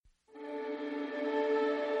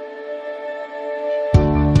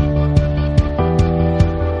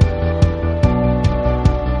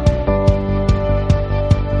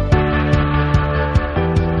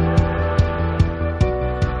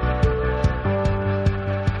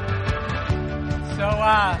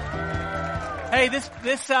Hey, this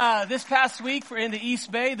past week in the East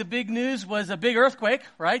Bay, the big news was a big earthquake,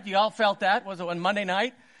 right? You all felt that. Was it on Monday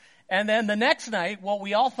night? And then the next night, what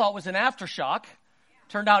we all thought was an aftershock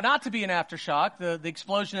turned out not to be an aftershock, the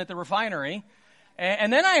explosion at the refinery.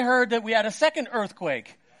 And then I heard that we had a second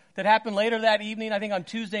earthquake that happened later that evening, I think on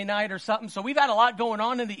Tuesday night or something. So we've had a lot going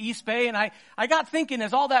on in the East Bay, and I got thinking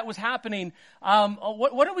as all that was happening,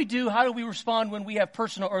 what do we do? How do we respond when we have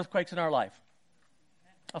personal earthquakes in our life?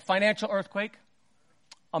 A financial earthquake,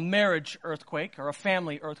 a marriage earthquake or a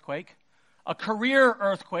family earthquake, a career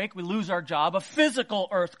earthquake, we lose our job, a physical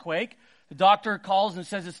earthquake, the doctor calls and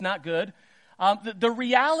says it's not good. The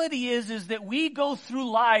reality is that we go through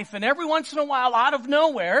life and every once in a while, out of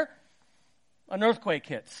nowhere, an earthquake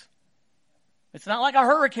hits. It's not like a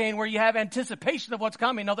hurricane where you have anticipation of what's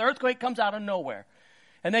coming. No, the earthquake comes out of nowhere.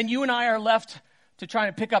 And then you and I are left to try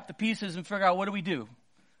and pick up the pieces and figure out what do we do?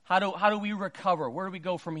 How do we recover? Where do we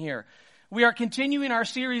go from here? We are continuing our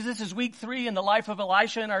series. This is week 3 in the life of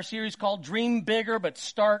Elisha in our series called Dream Bigger but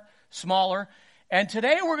Start Smaller. And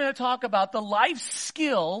today we're going to talk about the life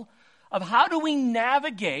skill of how do we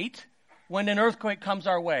navigate when an earthquake comes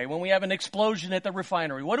our way, when we have an explosion at the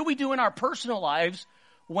refinery. What do we do in our personal lives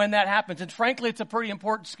when that happens? And frankly, it's a pretty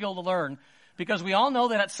important skill to learn because we all know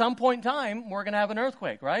that at some point in time, we're going to have an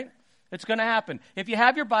earthquake, right? It's going to happen. If you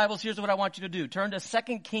have your Bibles, here's what I want you to do. Turn to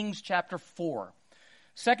 2 Kings chapter 4.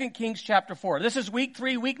 2 Kings chapter 4. This is week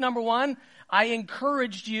 3, week number 1. I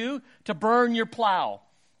encouraged you to burn your plow.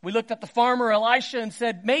 We looked at the farmer Elisha and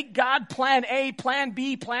said, make God plan A, plan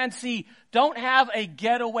B, plan C. Don't have a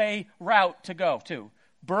getaway route to go to.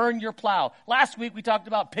 Burn your plow. Last week we talked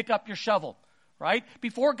about pick up your shovel, right?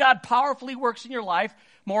 Before God powerfully works in your life,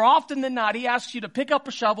 more often than not, he asks you to pick up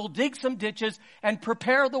a shovel, dig some ditches, and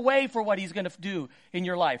prepare the way for what he's going to do in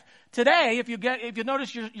your life. Today, if you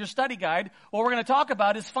notice your study guide, what we're going to talk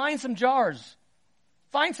about is find some jars.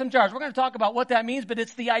 Find some jars. We're going to talk about what that means, but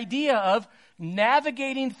it's the idea of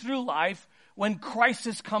navigating through life when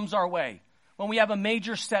crisis comes our way. When we have a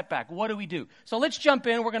major setback, what do we do? So let's jump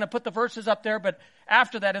in. We're going to put the verses up there, but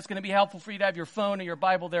after that, it's going to be helpful for you to have your phone or your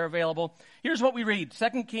Bible there available. Here's what we read.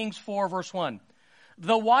 2 Kings 4, verse 1.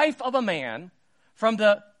 The wife of a man from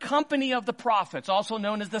the company of the prophets, also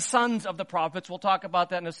known as the sons of the prophets, we'll talk about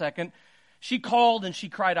that in a second, she called and she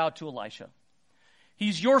cried out to Elisha.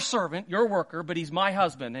 He's your servant, your worker, but he's my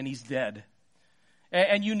husband and he's dead.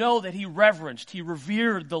 And you know that he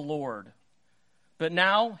revered the Lord. But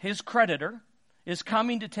now his creditor is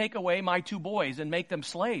coming to take away my 2 boys and make them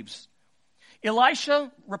slaves.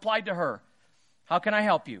 Elisha replied to her, how can I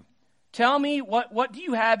help you? Tell me, what do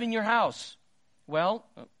you have in your house? Well,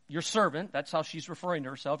 your servant, that's how she's referring to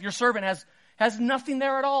herself, your servant has nothing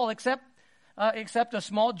there at all except a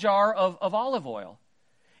small jar of olive oil.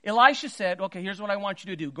 Elisha said, okay, here's what I want you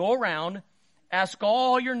to do. Go around, ask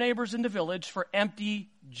all your neighbors in the village for empty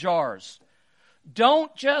jars.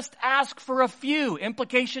 Don't just ask for a few.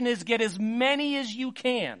 Implication is get as many as you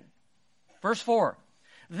can. Verse 4.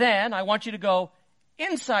 Then I want you to go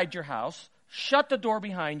inside your house, shut the door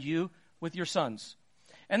behind you with your sons.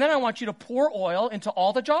 And then I want you to pour oil into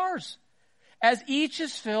all the jars. As each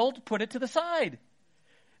is filled, put it to the side.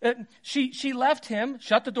 She left him,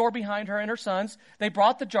 shut the door behind her and her sons. They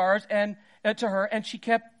brought the jars to her, and she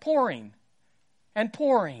kept pouring and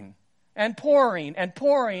pouring and pouring and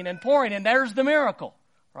pouring and pouring. And there's the miracle,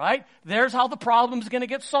 right? There's how the problem is going to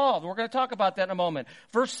get solved. We're going to talk about that in a moment.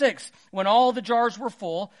 Verse 6, when all the jars were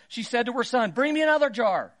full, she said to her son, bring me another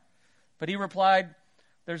jar. But he replied,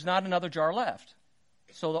 there's not another jar left.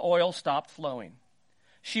 So the oil stopped flowing.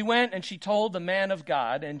 She went and she told the man of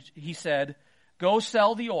God, and he said, go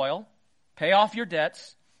sell the oil, pay off your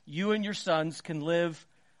debts. You and your sons can live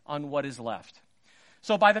on what is left.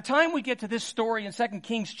 So by the time we get to this story in 2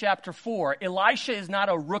 Kings chapter 4, Elisha is not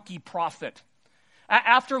a rookie prophet.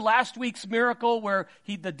 After last week's miracle where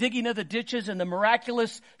the digging of the ditches and the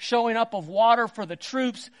miraculous showing up of water for the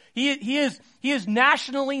troops, he is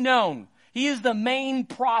nationally known. He is the main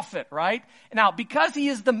prophet, right? Now, because he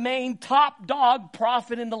is the main top dog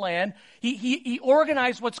prophet in the land, he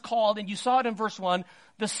organized what's called, and you saw it in verse 1,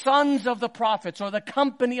 the sons of the prophets or the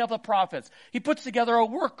company of the prophets. He puts together a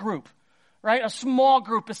work group, right? A small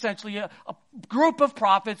group, essentially, a group of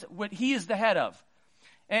prophets, what he is the head of.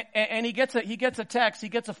 And he gets a text, he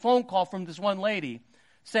gets a phone call from this one lady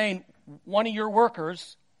saying, one of your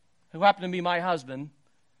workers, who happened to be my husband,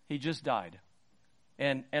 he just died.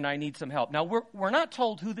 And I need some help. Now, we're not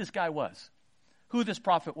told who this guy was, who this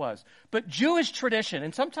prophet was. But Jewish tradition,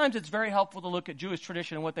 and sometimes it's very helpful to look at Jewish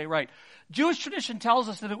tradition and what they write. Jewish tradition tells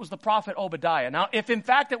us that it was the prophet Obadiah. Now, if in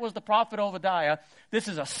fact it was the prophet Obadiah, this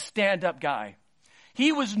is a stand-up guy.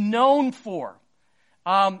 He was known for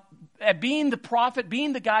being the prophet,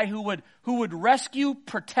 being the guy who would rescue,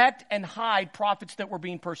 protect, and hide prophets that were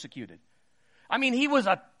being persecuted. I mean, he was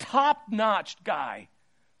a top-notch guy.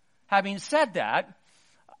 Having said that,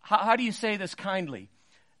 how do you say this kindly?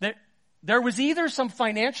 There was either some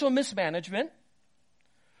financial mismanagement,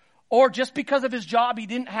 or just because of his job, he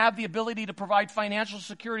didn't have the ability to provide financial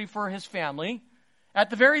security for his family. At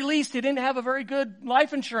the very least, he didn't have a very good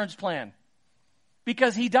life insurance plan.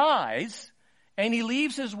 Because he dies, and he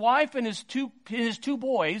leaves his wife and his two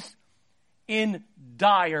boys in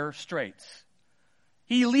dire straits.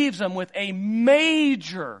 He leaves them with a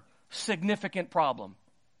major, significant problem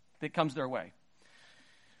that comes their way.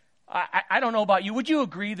 I don't know about you. Would you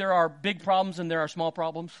agree there are big problems and there are small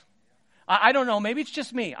problems? I don't know. Maybe it's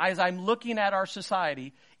just me. As I'm looking at our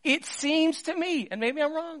society, it seems to me, and maybe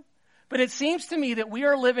I'm wrong, but it seems to me that we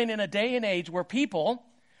are living in a day and age where people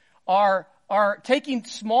are taking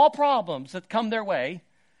small problems that come their way,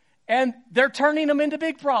 and they're turning them into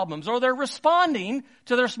big problems, or they're responding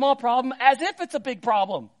to their small problem as if it's a big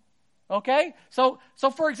problem. Okay? So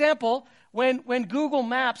for example, when Google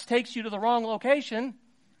Maps takes you to the wrong location,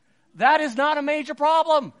 that is not a major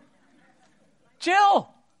problem. Chill.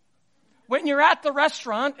 When you're at the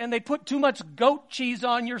restaurant and they put too much goat cheese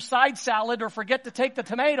on your side salad or forget to take the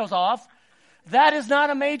tomatoes off, that is not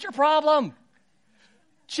a major problem.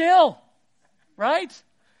 Chill. Right?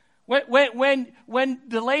 When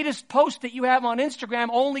the latest post that you have on Instagram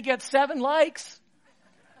only gets 7 likes,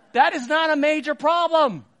 that is not a major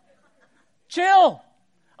problem. Chill.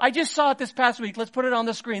 I just saw it this past week. Let's put it on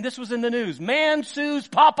the screen. This was in the news. Man sues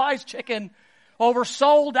Popeye's Chicken over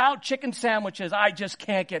sold out chicken sandwiches. I just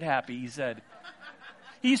can't get happy, he said.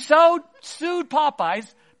 He sued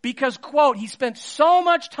Popeye's because, quote, he spent so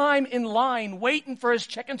much time in line waiting for his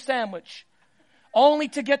chicken sandwich, only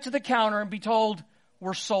to get to the counter and be told,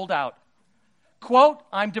 we're sold out. Quote,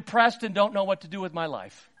 I'm depressed and don't know what to do with my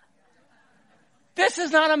life. This is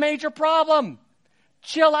not a major problem.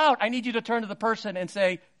 Chill out. I need you to turn to the person and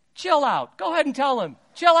say, chill out. Go ahead and tell him,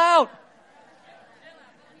 chill out.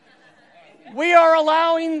 We are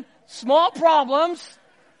allowing small problems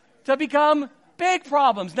to become big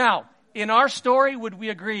problems. Now, in our story, would we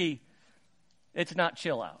agree it's not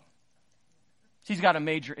chill out? She's got a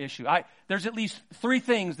major issue. There's at least 3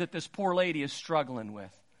 things that this poor lady is struggling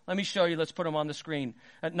with. Let me show you. Let's put them on the screen.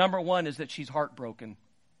 Number 1 is that she's heartbroken.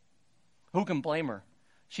 Who can blame her?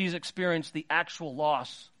 She's experienced the actual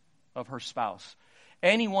loss of her spouse.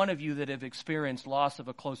 Any one of you that have experienced loss of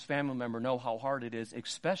a close family member know how hard it is,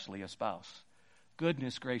 especially a spouse.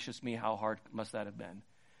 Goodness gracious me, how hard must that have been?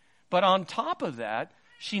 But on top of that,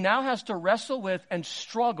 she now has to wrestle with and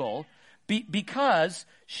struggle because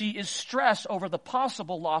she is stressed over the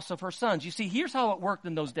possible loss of her sons. You see, here's how it worked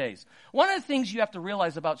in those days. One of the things you have to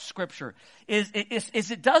realize about Scripture is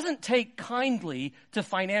it doesn't take kindly to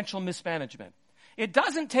financial mismanagement. It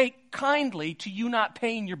doesn't take kindly to you not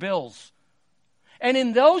paying your bills. And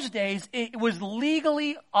in those days, it was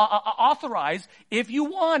legally authorized. If you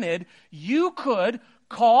wanted, you could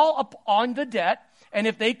call up on the debt, and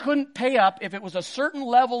if they couldn't pay up, if it was a certain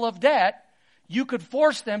level of debt, you could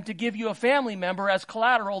force them to give you a family member as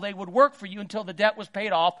collateral. They would work for you until the debt was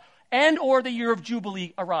paid off and or the year of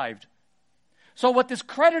Jubilee arrived. So what this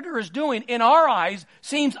creditor is doing, in our eyes,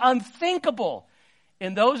 seems unthinkable.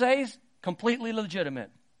 In those days, completely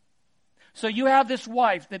legitimate. So you have this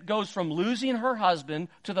wife that goes from losing her husband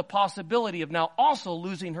to the possibility of now also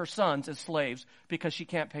losing her sons as slaves because she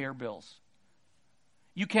can't pay her bills.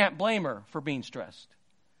 You can't blame her for being stressed.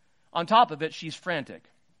 On top of it, she's frantic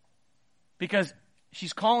because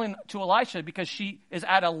she's calling to Elisha because she is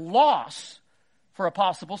at a loss for a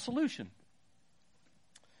possible solution.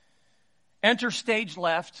 Enter stage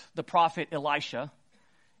left the prophet Elisha,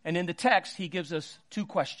 and in the text he gives us 2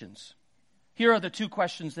 questions. Here are the 2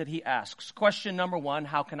 questions that he asks. Question number 1,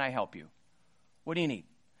 how can I help you? What do you need?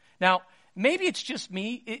 Now, maybe it's just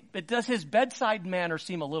me, but does his bedside manner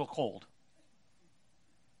seem a little cold?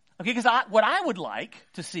 Okay, because what I would like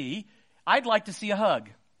to see, I'd like to see a hug.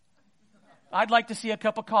 I'd like to see a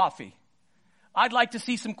cup of coffee. I'd like to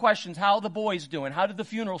see some questions. How are the boys doing? How did the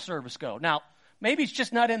funeral service go? Now, maybe it's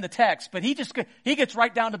just not in the text, but he gets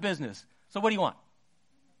right down to business. So what do you want?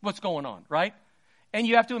 What's going on, right? And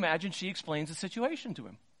you have to imagine she explains the situation to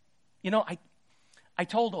him. You know, I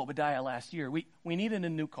told Obadiah last year, we needed a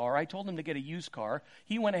new car. I told him to get a used car.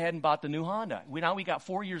 He went ahead and bought the new Honda. Now we got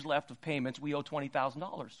 4 years left of payments. We owe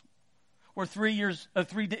 $20,000. We're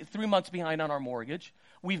 3 months behind on our mortgage.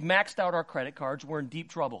 We've maxed out our credit cards. We're in deep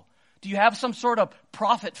trouble. Do you have some sort of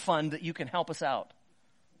profit fund that you can help us out?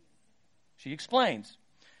 She explains.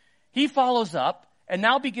 He follows up and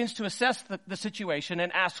now begins to assess the situation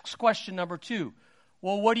and asks question number 2.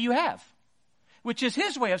 Well, what do you have? Which is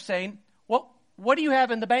his way of saying, well, what do you have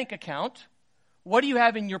in the bank account? What do you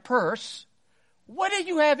have in your purse? What do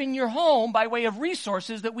you have in your home by way of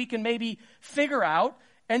resources that we can maybe figure out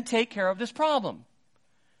and take care of this problem?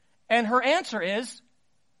 And her answer is,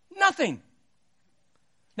 nothing.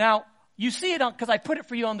 Now, you see it because I put it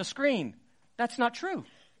for you on the screen. That's not true.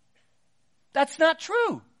 That's not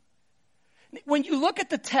true. When you look at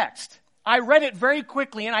the text, I read it very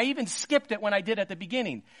quickly, and I even skipped it when I did at the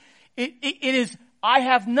beginning. It is, I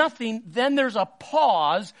have nothing, then there's a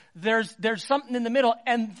pause, there's something in the middle,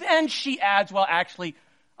 and then she adds, well, actually,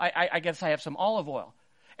 I guess I have some olive oil.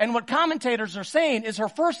 And what commentators are saying is her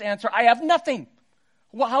first answer, I have nothing.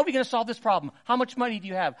 Well, how are we going to solve this problem? How much money do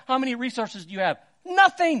you have? How many resources do you have?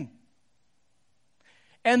 Nothing.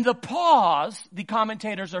 And the pause, the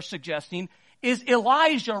commentators are suggesting, is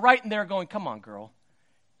Elijah right in there going, come on, girl.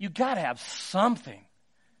 You got to have something.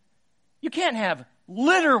 You can't have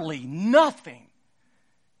literally nothing.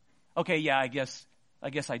 Okay, yeah, I guess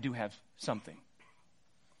I do have something.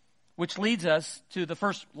 Which leads us to the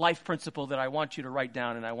first life principle that I want you to write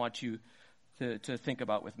down and I want you to think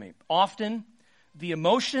about with me. Often, the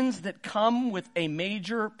emotions that come with a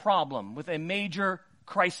major problem, with a major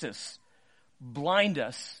crisis, blind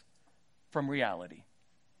us from reality.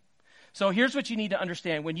 So here's what you need to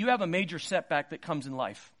understand. When you have a major setback that comes in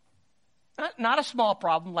life, not a small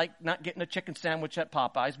problem like not getting a chicken sandwich at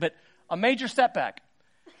Popeyes, but a major setback,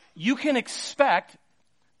 you can expect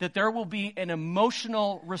that there will be an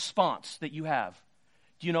emotional response that you have.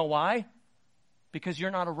 Do you know why? Because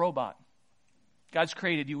you're not a robot. God's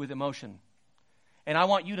created you with emotion. And I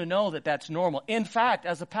want you to know that that's normal. In fact,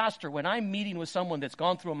 as a pastor, when I'm meeting with someone that's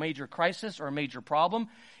gone through a major crisis or a major problem,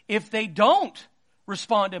 if they don't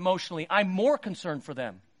respond emotionally, I'm more concerned for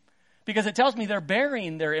them. Because it tells me they're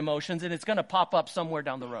burying their emotions and it's going to pop up somewhere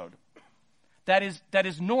down the road. That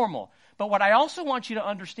is normal. But what I also want you to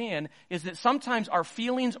understand is that sometimes our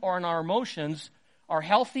feelings or our emotions are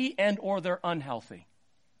healthy and or they're unhealthy.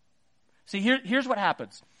 See, here's what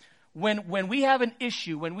happens. When we have an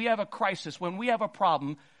issue, when we have a crisis, when we have a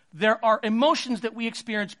problem, there are emotions that we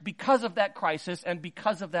experience because of that crisis and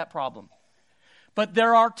because of that problem. But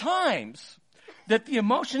there are times that the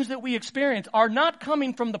emotions that we experience are not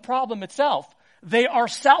coming from the problem itself. They are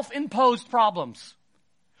self-imposed problems.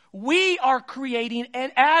 We are creating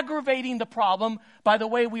and aggravating the problem by the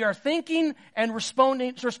way we are thinking and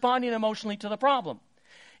responding emotionally to the problem.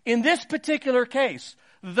 In this particular case,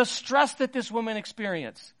 the stress that this woman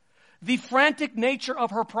experienced, the frantic nature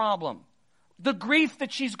of her problem, the grief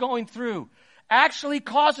that she's going through, actually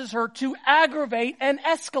causes her to aggravate and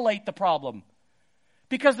escalate the problem.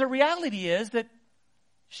 Because the reality is that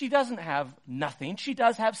she doesn't have nothing. She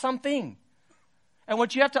does have something. And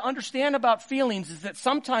what you have to understand about feelings is that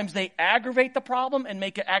sometimes they aggravate the problem and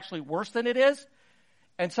make it actually worse than it is.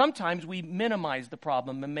 And sometimes we minimize the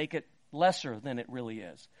problem and make it lesser than it really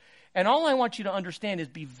is. And all I want you to understand is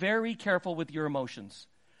be very careful with your emotions.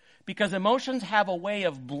 Because emotions have a way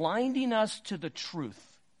of blinding us to the truth.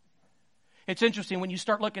 It's interesting when you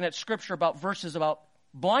start looking at scripture about verses about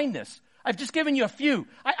blindness. I've just given you a few.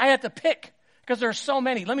 I had to pick because there are so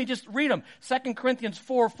many. Let me just read them. 2 Corinthians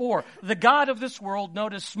 4:4. The God of this world,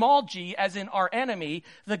 notice small g as in our enemy,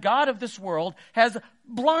 the God of this world has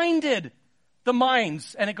blinded the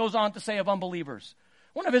minds, and it goes on to say, of unbelievers.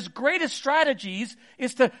 One of his greatest strategies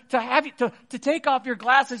is to take off your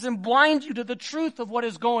glasses and blind you to the truth of what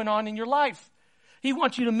is going on in your life. He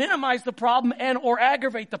wants you to minimize the problem and or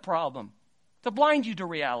aggravate the problem, to blind you to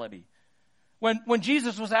reality. When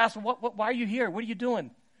Jesus was asked, why are you here? What are you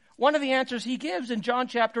doing? One of the answers he gives in John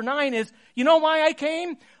chapter 9 is, you know why I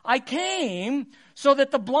came? I came so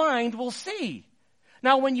that the blind will see.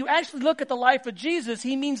 Now, when you actually look at the life of Jesus,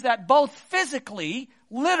 he means that both physically,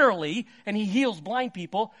 literally, and he heals blind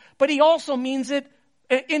people, but he also means it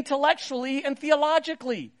intellectually and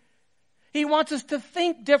theologically. He wants us to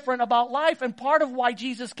think different about life, and part of why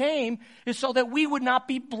Jesus came is so that we would not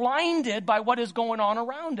be blinded by what is going on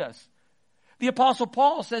around us. The Apostle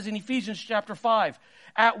Paul says in Ephesians chapter 5,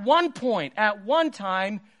 at one point, at one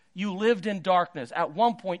time, you lived in darkness. At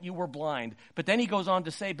one point, you were blind. But then he goes on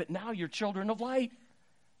to say, but now you're children of light.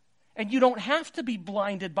 And you don't have to be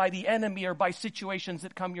blinded by the enemy or by situations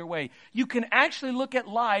that come your way. You can actually look at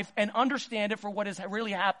life and understand it for what is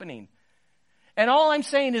really happening. And all I'm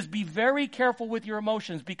saying is be very careful with your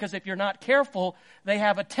emotions, because if you're not careful, they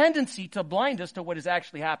have a tendency to blind us to what is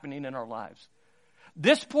actually happening in our lives.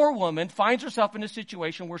 This poor woman finds herself in a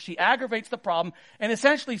situation where she aggravates the problem and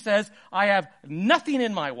essentially says, I have nothing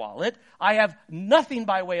in my wallet, I have nothing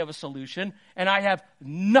by way of a solution, and I have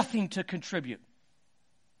nothing to contribute.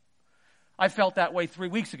 I felt that way 3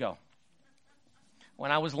 weeks ago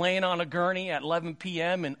when I was laying on a gurney at 11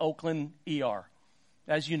 p.m. in Oakland ER.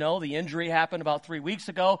 As you know, the injury happened about 3 weeks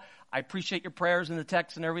ago. I appreciate your prayers and the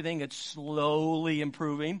texts and everything. It's slowly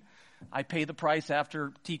improving. I pay the price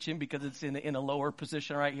after teaching because it's in a lower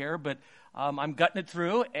position right here, but I'm gutting it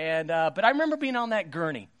through. But I remember being on that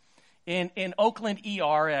gurney in Oakland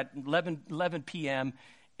ER at 11 p.m.,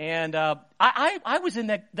 and I was in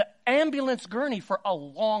the ambulance gurney for a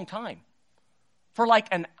long time, for like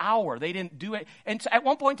an hour. They didn't do it. And at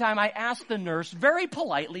one point in time, I asked the nurse very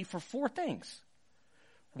politely for 4 things.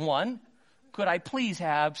 1, could I please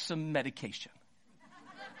have some medication?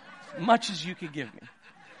 As much as you could give me.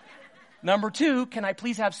 Number 2, can I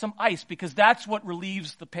please have some ice? Because that's what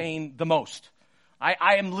relieves the pain the most.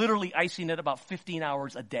 I am literally icing it about 15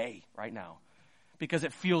 hours a day right now because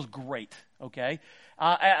it feels great, okay?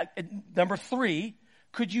 Number 3,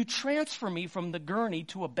 could you transfer me from the gurney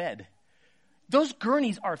to a bed? Those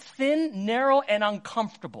gurneys are thin, narrow, and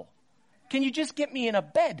uncomfortable. Can you just get me in a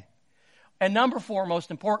bed? And number 4,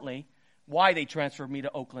 most importantly, why they transferred me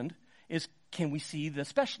to Oakland is, can we see the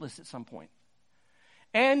specialist at some point?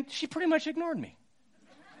 And she pretty much ignored me,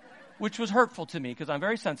 which was hurtful to me because I'm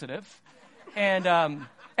very sensitive.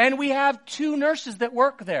 And we have 2 nurses that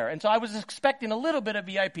work there. And so I was expecting a little bit of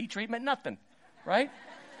VIP treatment, nothing, right?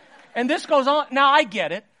 And this goes on. Now I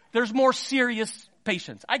get it. There's more serious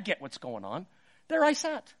patients. I get what's going on. There I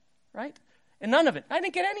sat, right? And none of it. I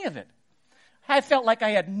didn't get any of it. I felt like I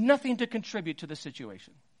had nothing to contribute to the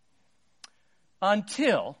situation.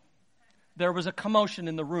 Until there was a commotion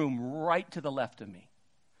in the room right to the left of me.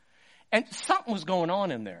 And something was going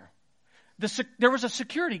on in there. There was a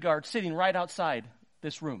security guard sitting right outside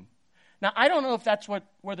this room. Now, I don't know if that's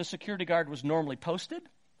where the security guard was normally posted,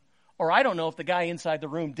 or I don't know if the guy inside the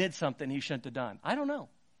room did something he shouldn't have done. I don't know.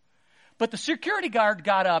 But the security guard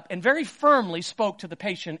got up and very firmly spoke to the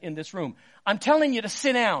patient in this room. I'm telling you to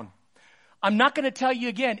sit down. I'm not going to tell you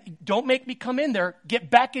again. Don't make me come in there. Get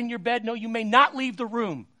back in your bed. No, you may not leave the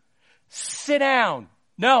room. Sit down.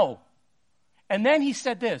 No. And then he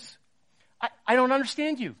said this. I don't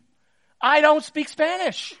understand you. I don't speak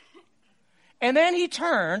Spanish. And then he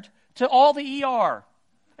turned to all the ER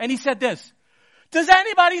and he said this. Does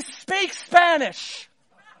anybody speak Spanish?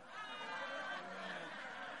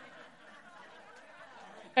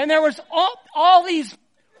 And there was all these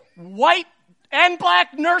white and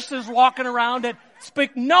black nurses walking around that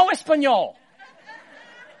speak no Espanol.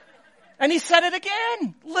 And he said it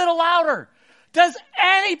again, a little louder. Does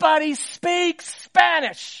anybody speak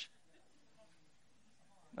Spanish?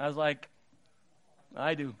 I was like,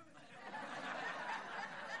 I do.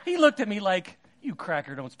 He looked at me like, you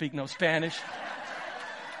cracker don't speak no Spanish.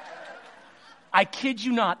 I kid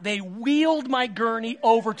you not, they wheeled my gurney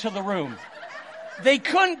over to the room. They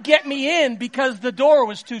couldn't get me in because the door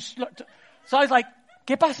was too slow. So I was like,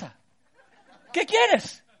 ¿Qué pasa? ¿Qué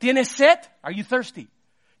quieres? ¿Tienes sed? Are you thirsty?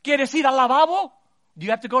 ¿Quieres ir al lavabo? Do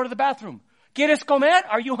you have to go to the bathroom? ¿Quieres comer?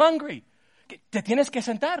 Are you hungry? ¿Te tienes que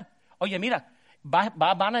sentar? Oye, mira,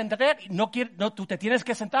 van a entrar, no, tú te tienes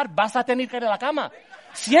que sentar, vas a tener que ir a la cama.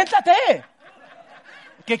 Siéntate.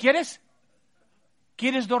 ¿Qué quieres?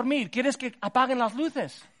 ¿Quieres dormir? ¿Quieres que apaguen las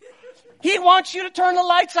luces? He wants you to turn the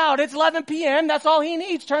lights out. It's 11 p.m. That's all he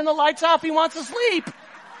needs. Turn the lights off. He wants to sleep.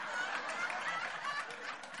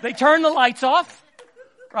 They turn the lights off,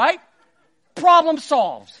 right? Problem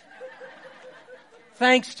solved.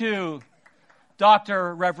 Thanks to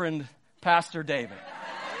Dr. Reverend Pastor David.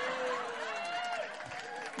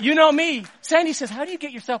 You know me. Sandy says, how do you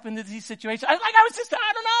get yourself into these situations? I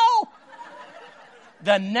don't know.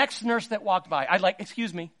 The next nurse that walked by, I like,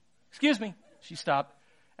 excuse me. She stopped.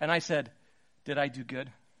 And I said, did I do good?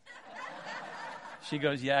 She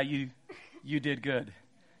goes, yeah, you did good.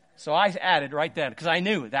 So I added right then, because I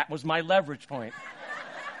knew that was my leverage point.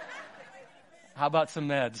 How about some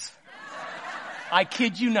meds? I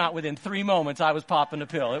kid you not, within 3 moments, I was popping a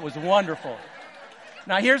pill. It was wonderful.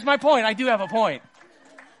 Now, here's my point. I do have a point.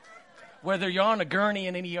 Whether you're on a gurney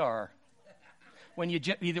in an ER, whether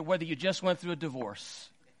you just went through a divorce,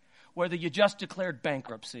 whether you just declared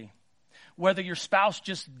bankruptcy, whether your spouse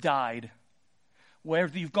just died,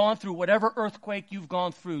 whether you've gone through whatever earthquake you've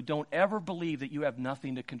gone through, don't ever believe that you have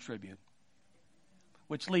nothing to contribute.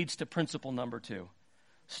 Which leads to principle number 2.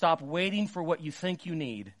 Stop waiting for what you think you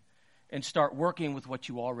need and start working with what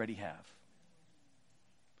you already have.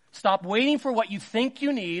 Stop waiting for what you think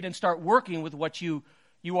you need and start working with what you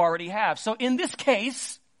you already have. So in this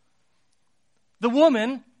case, the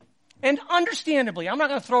woman, and understandably, I'm not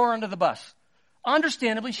going to throw her under the bus.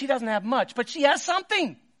 Understandably, she doesn't have much, but she has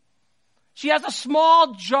something. She has a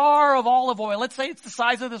small jar of olive oil. Let's say it's the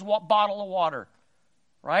size of this bottle of water,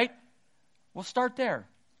 right? We'll start there.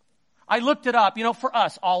 I looked it up. For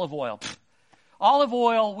us, olive oil. Olive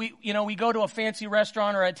oil, we go to a fancy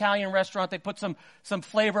restaurant or an Italian restaurant. They put some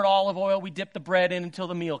flavored olive oil. We dip the bread in until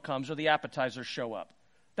the meal comes or the appetizers show up.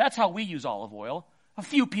 That's how we use olive oil. A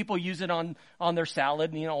few people use it on their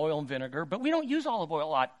salad, oil and vinegar. But we don't use olive oil a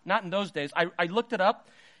lot. Not in those days. I looked it up.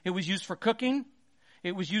 It was used for cooking.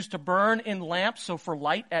 It was used to burn in lamps, so for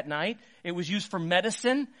light at night. It was used for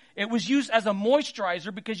medicine. It was used as a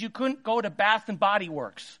moisturizer because you couldn't go to Bath and Body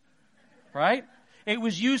Works, right? It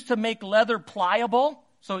was used to make leather pliable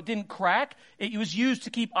so it didn't crack. It was used to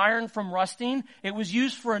keep iron from rusting. It was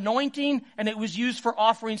used for anointing, and it was used for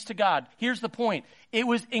offerings to God. Here's the point. It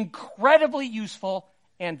was incredibly useful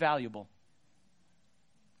and valuable.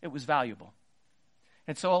 It was valuable.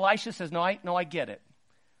 And so Elisha says, no, I get it.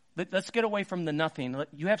 Let's get away from the nothing.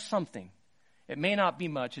 You have something. It may not be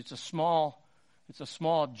much. It's a small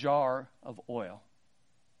jar of oil.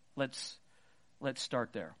 Let's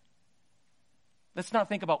start there. Let's not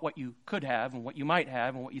think about what you could have and what you might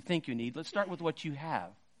have and what you think you need. Let's start with what you have.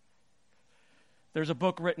 There's a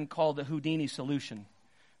book written called The Houdini Solution.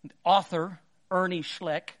 Author Ernie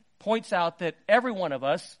Schleck points out that every one of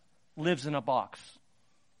us lives in a box.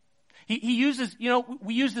 He uses,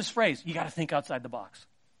 we use this phrase, you got to think outside the box.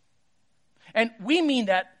 And we mean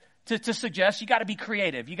that to suggest you got to be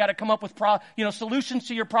creative. You got to come up with solutions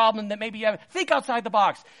to your problem that maybe you have. Think outside the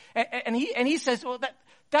box. And he says, well,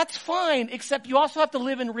 that's fine, except you also have to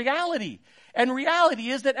live in reality. And reality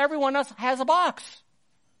is that everyone else has a box.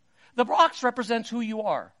 The box represents who you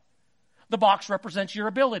are. The box represents your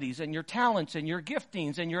abilities and your talents and your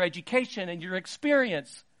giftings and your education and your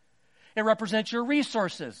experience. It represents your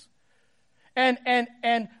resources. And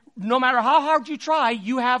no matter how hard you try,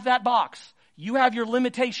 you have that box. You have your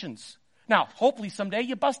limitations. Now, hopefully someday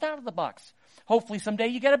you bust out of the box. Hopefully someday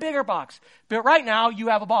you get a bigger box. But right now you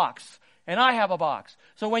have a box. And I have a box.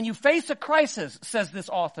 So when you face a crisis, says this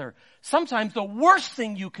author, sometimes the worst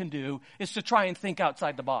thing you can do is to try and think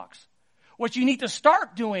outside the box. What you need to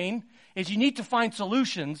start doing is you need to find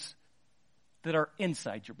solutions that are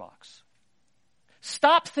inside your box.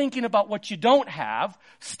 Stop thinking about what you don't have.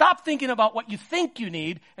 Stop thinking about what you think you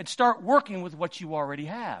need and start working with what you already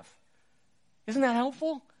have. Isn't that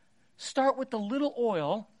helpful? Start with the little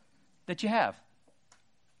oil that you have.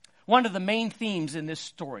 One of the main themes in this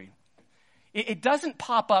story, it doesn't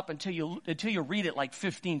pop up until you read it like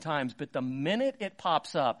 15 times, but the minute it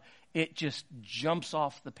pops up, it just jumps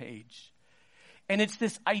off the page. And it's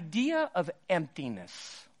this idea of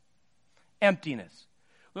emptiness. Emptiness.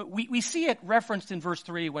 We see it referenced in verse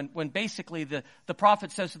 3 when basically the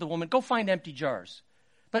prophet says to the woman, go find empty jars.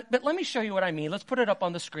 But let me show you what I mean. Let's put it up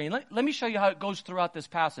on the screen. Let me show you how it goes throughout this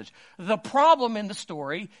passage. The problem in the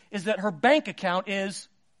story is that her bank account is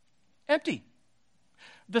empty.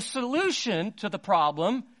 The solution to the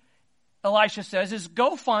problem, Elisha says, is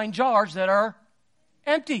go find jars that are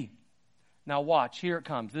empty. Now watch, here it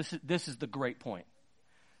comes. This is the great point.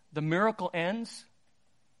 The miracle ends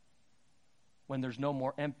when there's no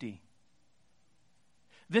more empty.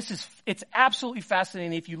 It's absolutely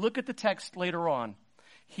fascinating. If you look at the text later on,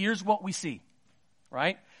 here's what we see,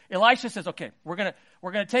 right? Elisha says, okay, we're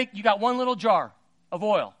gonna take, you got one little jar of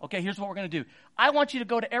oil. Okay, here's what we're going to do. I want you to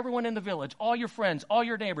go to everyone in the village, all your friends, all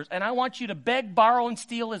your neighbors, and I want you to beg, borrow, and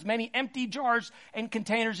steal as many empty jars and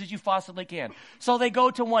containers as you possibly can. So they go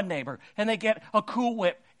to one neighbor, and they get a Cool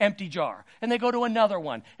Whip empty jar. And they go to another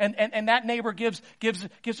one, and that neighbor gives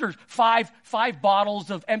her five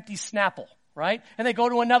bottles of empty Snapple, right? And they go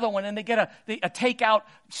to another one, and they get a takeout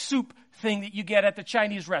soup thing that you get at the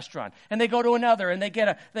Chinese restaurant. And they go to another and they get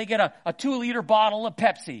a 2-liter bottle of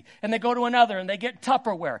Pepsi. And they go to another and they get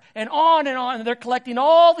Tupperware. And on. And they're collecting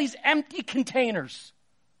all these empty containers.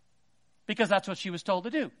 Because that's what she was told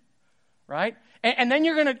to do. Right? And then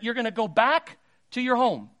you're gonna go back to your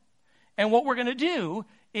home. And what we're gonna do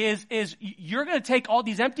is you're gonna take all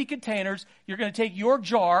these empty containers, you're gonna take your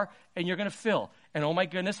jar, and you're gonna fill. And oh my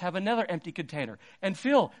goodness, have another empty container. And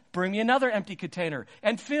Phil, bring me another empty container.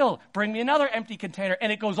 And Phil, bring me another empty container.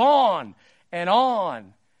 And it goes on and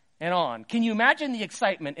on and on. Can you imagine the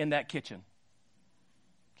excitement in that kitchen?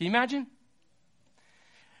 Can you imagine?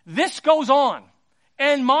 This goes on.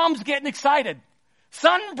 And mom's getting excited.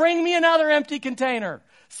 Son, bring me another empty container.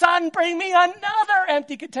 Son, bring me another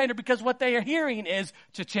empty container. Because what they are hearing is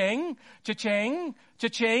cha-ching, cha-ching,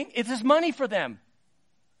 cha-ching. It's just money for them.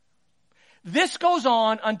 This goes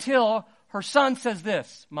on until her son says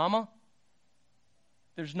this, Mama,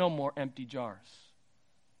 there's no more empty jars.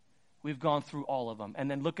 We've gone through all of them. And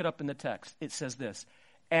then look it up in the text. It says this,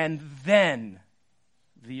 and then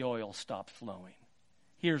the oil stopped flowing.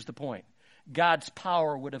 Here's the point. God's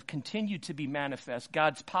power would have continued to be manifest.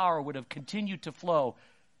 God's power would have continued to flow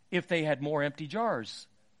if they had more empty jars.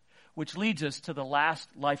 Which leads us to the last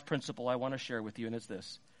life principle I want to share with you, and it's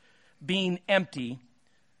this. Being empty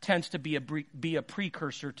tends to be a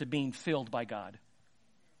precursor to being filled by God.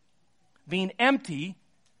 Being empty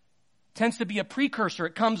tends to be a precursor.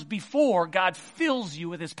 It comes before God fills you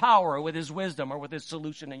with his power, or with his wisdom, or with his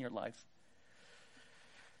solution in your life.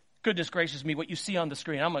 Goodness gracious me, what you see on the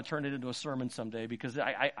screen, I'm going to turn it into a sermon someday because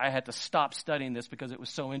I had to stop studying this because it was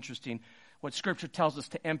so interesting. What Scripture tells us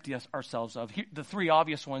to empty ourselves of. Here, the three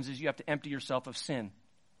obvious ones is you have to empty yourself of sin.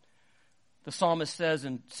 The psalmist says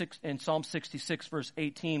in Psalm 66, verse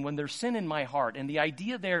 18, when there's sin in my heart, and the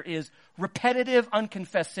idea there is repetitive,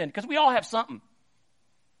 unconfessed sin, because we all have something,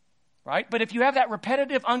 right? But if you have that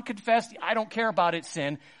repetitive, unconfessed, I don't care about it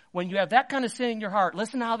sin, when you have that kind of sin in your heart,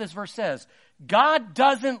 listen to how this verse says, God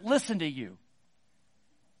doesn't listen to you.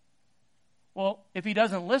 Well, if he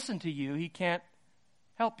doesn't listen to you, he can't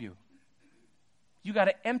help you. You got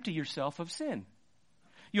to empty yourself of sin.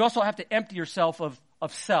 You also have to empty yourself of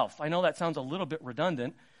self. I know that sounds a little bit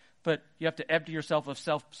redundant, but you have to empty yourself of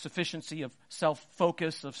self-sufficiency, of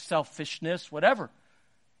self-focus, of selfishness, whatever.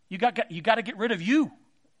 You got to get rid of you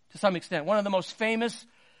to some extent. One of the most famous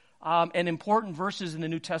and important verses in the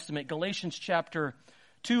New Testament, Galatians chapter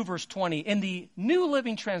 2, verse 20. In the New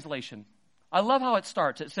Living Translation, I love how it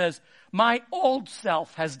starts. It says, my old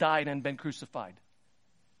self has died and been crucified.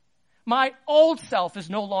 My old self is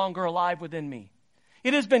no longer alive within me.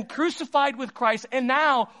 It has been crucified with Christ, and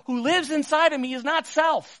now who lives inside of me is not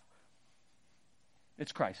self.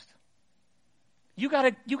 It's Christ. You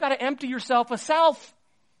gotta empty yourself of self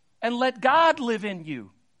and let God live in you.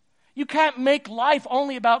 You can't make life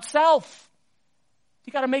only about self.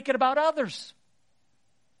 You gotta make it about others.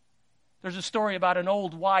 There's a story about an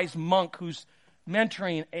old wise monk who's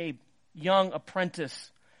mentoring a young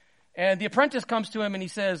apprentice. And the apprentice comes to him and he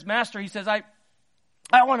says, Master, he says, I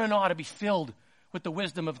want to know how to be filled with the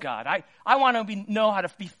wisdom of God. I want to know how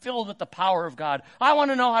to be filled with the power of God. I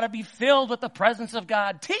want to know how to be filled with the presence of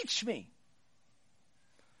God. Teach me.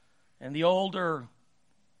 And the older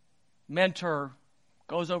mentor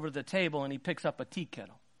goes over to the table and he picks up a tea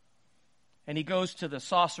kettle. And he goes to the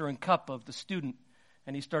saucer and cup of the student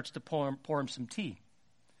and he starts to pour him some tea.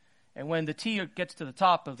 And when the tea gets to the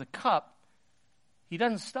top of the cup, he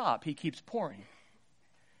doesn't stop. He keeps pouring.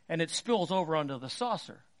 And it spills over onto the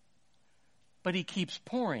saucer. But he keeps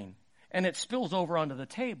pouring. And it spills over onto the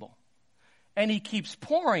table. And he keeps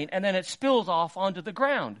pouring. And then it spills off onto the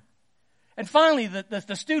ground. And finally,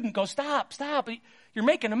 the student goes, stop. You're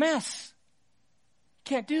making a mess.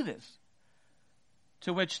 You can't do this.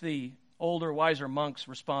 To which the older, wiser monks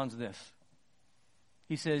responds this.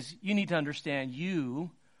 He says, you need to understand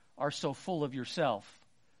you are so full of yourself.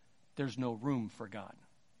 There's no room for God.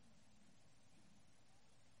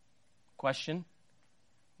 Question,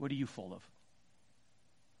 what are you full of?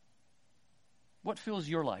 What fills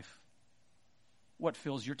your life? What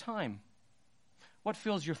fills your time? What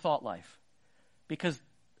fills your thought life? Because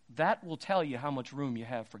that will tell you how much room you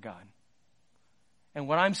have for God. And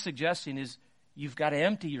what I'm suggesting is you've got to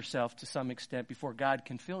empty yourself to some extent before God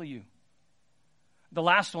can fill you. The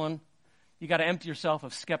last one, you got to empty yourself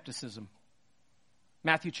of skepticism.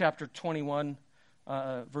 Matthew chapter 21,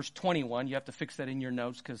 verse 21. You have to fix that in your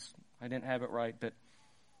notes because I didn't have it right. But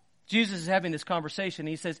Jesus is having this conversation.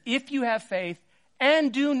 He says, if you have faith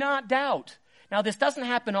and do not doubt. Now, this doesn't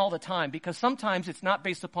happen all the time because sometimes it's not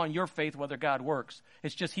based upon your faith whether God works.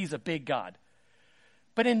 It's just he's a big God.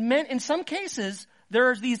 But in some cases,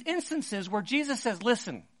 there's these instances where Jesus says,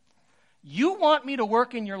 listen, you want me to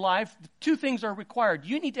work in your life, two things are required.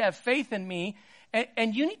 You need to have faith in me,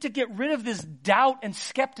 and you need to get rid of this doubt and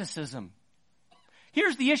skepticism.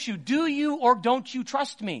 Here's the issue. Do you or don't you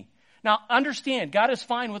trust me? Now, understand, God is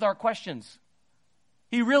fine with our questions.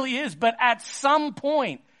 He really is. But at some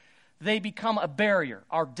point, they become a barrier,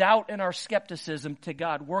 our doubt and our skepticism to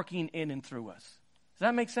God working in and through us. Does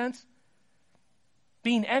that make sense?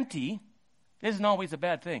 Being empty isn't always a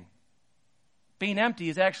bad thing. Being empty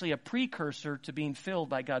is actually a precursor to being filled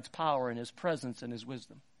by God's power and his presence and his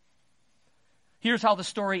wisdom. Here's how the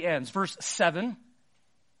story ends. Verse 7.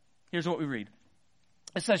 Here's what we read.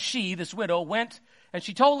 It says, she, this widow, went and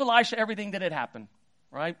she told Elisha everything that had happened.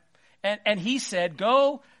 Right? And he said,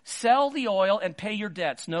 go sell the oil and pay your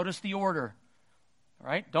debts. Notice the order. All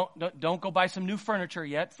right? Don't go buy some new furniture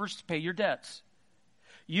yet. First, pay your debts.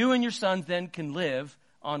 You and your sons then can live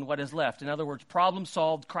on what is left. In other words, problem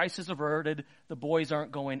solved, crisis averted, the boys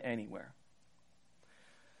aren't going anywhere.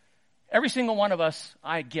 Every single one of us,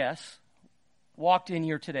 I guess, walked in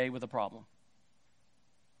here today with a problem.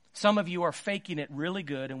 Some of you are faking it really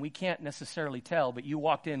good, and we can't necessarily tell, but you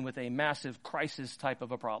walked in with a massive crisis type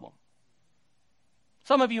of a problem.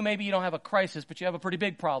 Some of you, maybe you don't have a crisis, but you have a pretty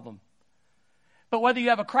big problem. But whether you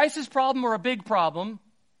have a crisis problem or a big problem,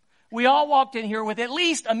 we all walked in here with at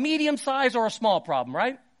least a medium size or a small problem,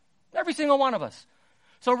 right? Every single one of us.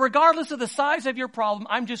 So regardless of the size of your problem,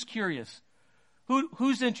 I'm just curious.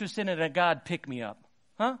 Who's interested in a God pick-me-up?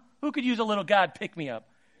 Huh? Who could use a little God pick-me-up?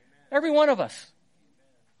 Every one of us.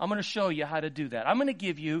 I'm going to show you how to do that. I'm going to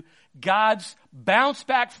give you God's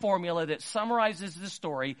bounce-back formula that summarizes the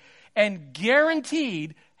story and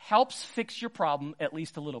guaranteed helps fix your problem at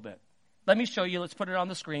least a little bit. Let me show you. Let's put it on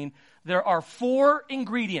the screen. There are 4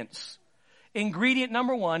 ingredients. Ingredient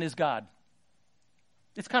number 1 is God.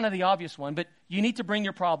 It's kind of the obvious one, but you need to bring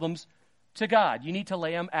your problems to God. You need to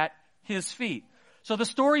lay them at His feet. So the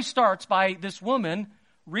story starts by this woman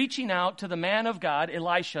reaching out to the man of God,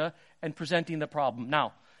 Elisha, and presenting the problem.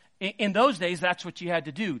 Now, in those days, that's what you had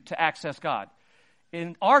to do to access God.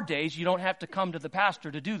 In our days, you don't have to come to the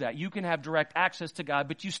pastor to do that. You can have direct access to God,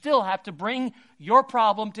 but you still have to bring your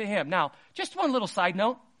problem to Him. Now, just one little side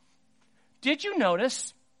note. Did you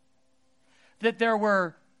notice that there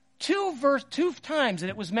were two times that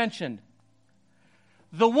it was mentioned?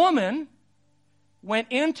 The woman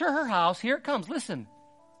went into her house, here it comes, listen,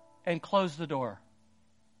 and closed the door.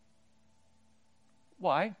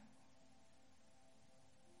 Why?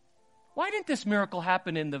 Why didn't this miracle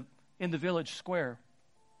happen in the village square?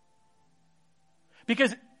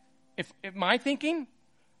 Because if my thinking,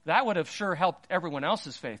 that would have sure helped everyone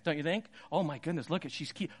else's faith, don't you think? Oh my goodness, look at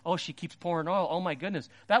she keeps pouring oil. Oh my goodness,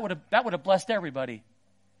 that would have blessed everybody.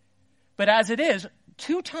 But as it is,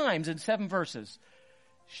 2 times in 7 verses,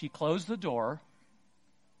 she closed the door.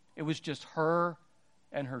 It was just her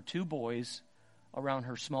and her 2 boys around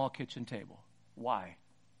her small kitchen table. Why?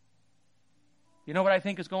 You know what I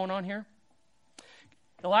think is going on here?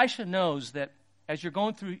 Elisha knows that as you're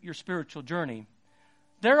going through your spiritual journey,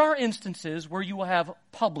 there are instances where you will have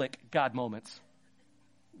public God moments,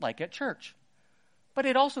 like at church. But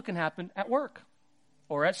it also can happen at work,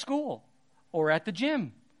 or at school, or at the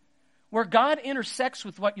gym, where God intersects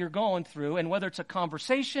with what you're going through, and whether it's a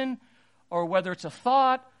conversation, or whether it's a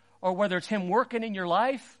thought, or whether it's Him working in your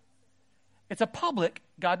life, it's a public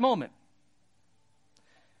God moment.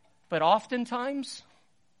 But oftentimes,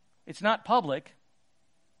 it's not public,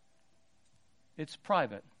 it's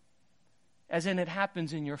private. As in, it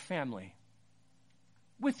happens in your family,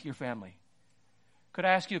 with your family. Could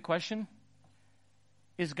I ask you a question?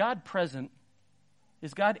 Is God present?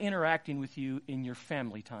 Is God interacting with you in your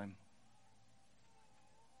family time?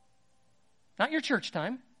 Not your church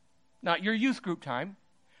time, not your youth group time,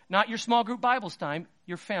 not your small group Bibles time,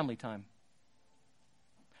 your family time.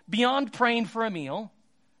 Beyond praying for a meal,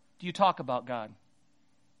 do you talk about God?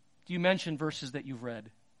 Do you mention verses that you've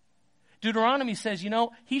read? Deuteronomy says,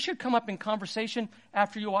 He should come up in conversation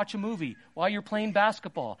after you watch a movie, while you're playing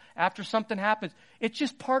basketball, after something happens. It's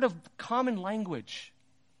just part of common language.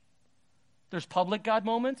 There's public God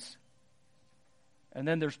moments, and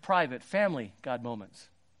then there's private family God moments.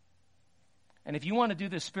 And if you want to do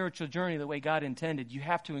this spiritual journey the way God intended, you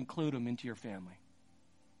have to include them into your family.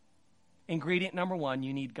 Ingredient number 1,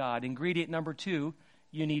 you need God. Ingredient number 2,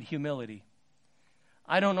 you need humility.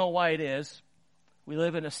 I don't know why it is. We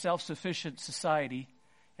live in a self-sufficient society,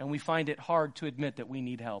 and we find it hard to admit that we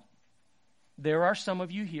need help. There are some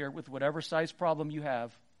of you here with whatever size problem you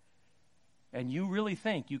have, and you really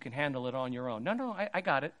think you can handle it on your own. No, I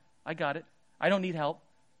got it. I don't need help.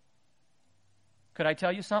 Could I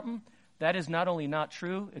tell you something? That is not only not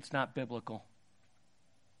true, it's not biblical.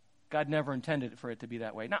 God never intended for it to be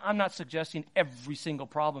that way. Now, I'm not suggesting every single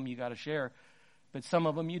problem you got to share, but some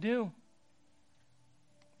of them you do.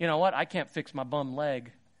 You know what? I can't fix my bum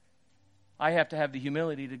leg. I have to have the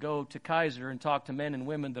humility to go to Kaiser and talk to men and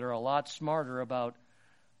women that are a lot smarter about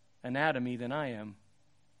anatomy than I am.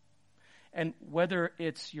 And whether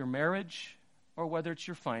it's your marriage, or whether it's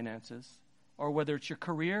your finances, or whether it's your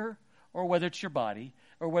career, or whether it's your body,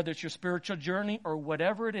 or whether it's your spiritual journey, or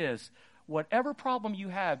whatever it is, whatever problem you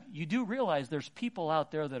have, you do realize there's people out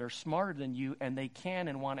there that are smarter than you, and they can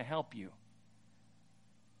and want to help you.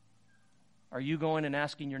 Are you going and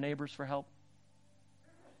asking your neighbors for help?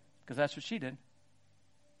 Because that's what she did.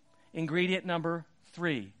 Ingredient number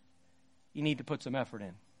 3, you need to put some effort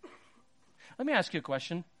in. Let me ask you a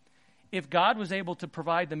question. If God was able to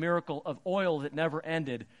provide the miracle of oil that never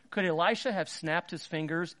ended, could Elisha have snapped his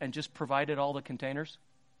fingers and just provided all the containers?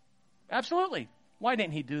 Absolutely. Why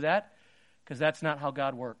didn't he do that? Because that's not how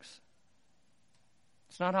God works.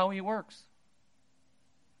 It's not how he works.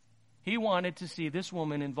 He wanted to see this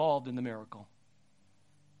woman involved in the miracle.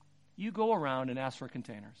 You go around and ask for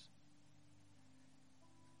containers.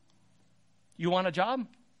 You want a job?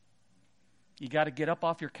 You got to get up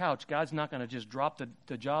off your couch. God's not going to just drop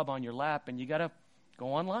the job on your lap, and you got to go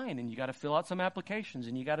online, and you got to fill out some applications,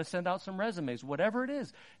 and you got to send out some resumes, whatever it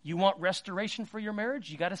is. You want restoration for your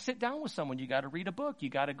marriage? You got to sit down with someone. You got to read a book. You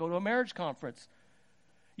got to go to a marriage conference.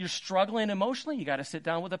 You're struggling emotionally? You got to sit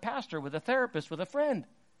down with a pastor, with a therapist, with a friend.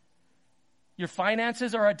 Your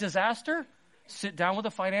finances are a disaster? Sit down with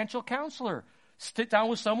a financial counselor. Sit down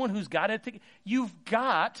with someone who's got it. You've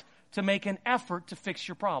got to make an effort to fix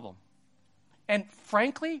your problem. And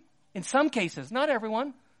frankly, in some cases, not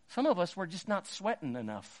everyone, some of us were just not sweating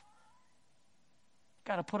enough.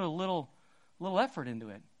 Got to put a little effort into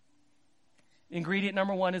it. Ingredient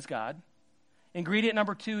number 1 is God. Ingredient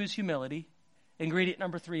number 2 is humility. Ingredient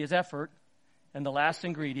number 3 is effort. And the last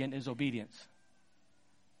ingredient is obedience.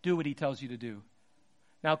 Do what he tells you to do.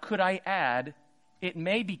 Now, could I add, it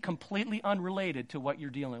may be completely unrelated to what you're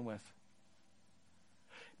dealing with.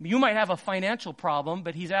 You might have a financial problem,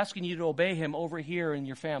 but he's asking you to obey him over here in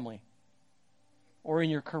your family or in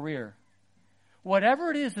your career. Whatever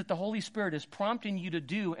it is that the Holy Spirit is prompting you to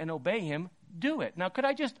do and obey him, do it. Now, could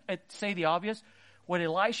I just say the obvious? What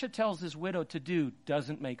Elisha tells his widow to do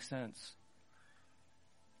doesn't make sense.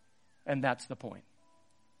 And that's the point.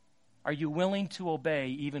 Are you willing to obey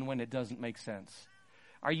even when it doesn't make sense?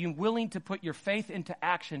 Are you willing to put your faith into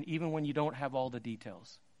action even when you don't have all the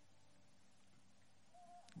details?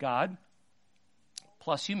 God,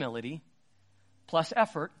 plus humility, plus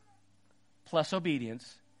effort, plus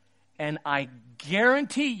obedience, and I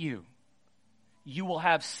guarantee you, you will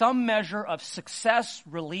have some measure of success,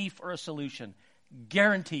 relief, or a solution.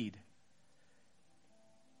 Guaranteed.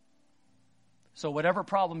 So whatever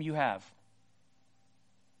problem you have,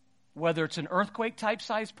 whether it's an earthquake-type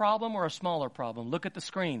size problem or a smaller problem, look at the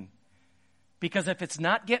screen. Because if it's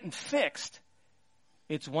not getting fixed,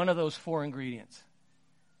 it's one of those 4 ingredients.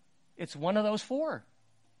 It's one of those 4.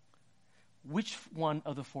 Which one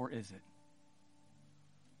of the 4 is it?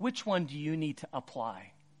 Which one do you need to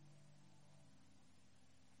apply?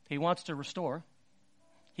 He wants to restore.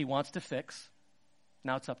 He wants to fix.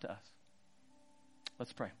 Now it's up to us.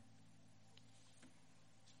 Let's pray.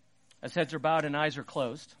 As heads are bowed and eyes are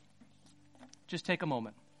closed, just take a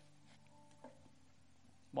moment.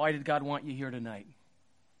 Why did God want you here tonight?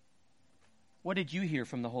 What did you hear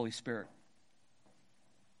from the Holy Spirit?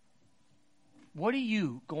 What are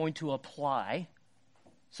you going to apply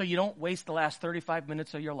so you don't waste the last 35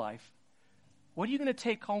 minutes of your life? What are you going to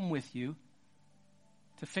take home with you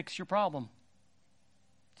to fix your problem,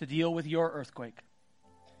 to deal with your earthquake?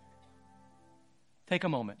 Take a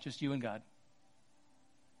moment, just you and God.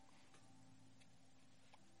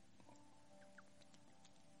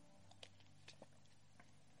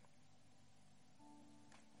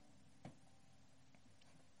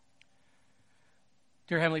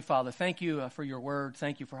 Dear Heavenly Father, thank you for your word.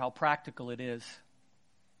 Thank you for how practical it is.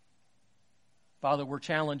 Father, we're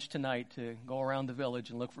challenged tonight to go around the village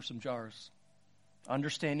and look for some jars,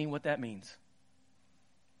 understanding what that means.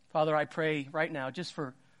 Father, I pray right now just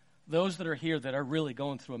for those that are here that are really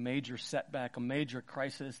going through a major setback, a major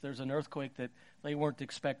crisis. There's an earthquake that they weren't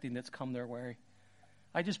expecting that's come their way.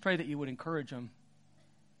 I just pray that you would encourage them.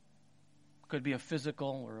 Could be a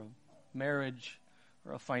physical or a marriage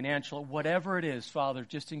or a financial, whatever it is, Father,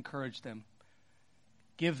 just encourage them.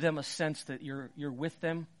 Give them a sense that you're with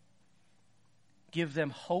them. Give them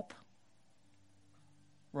hope.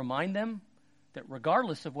 Remind them that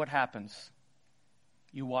regardless of what happens,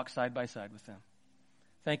 you walk side by side with them.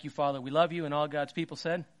 Thank you, Father. We love you, and all God's people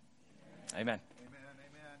said, Amen.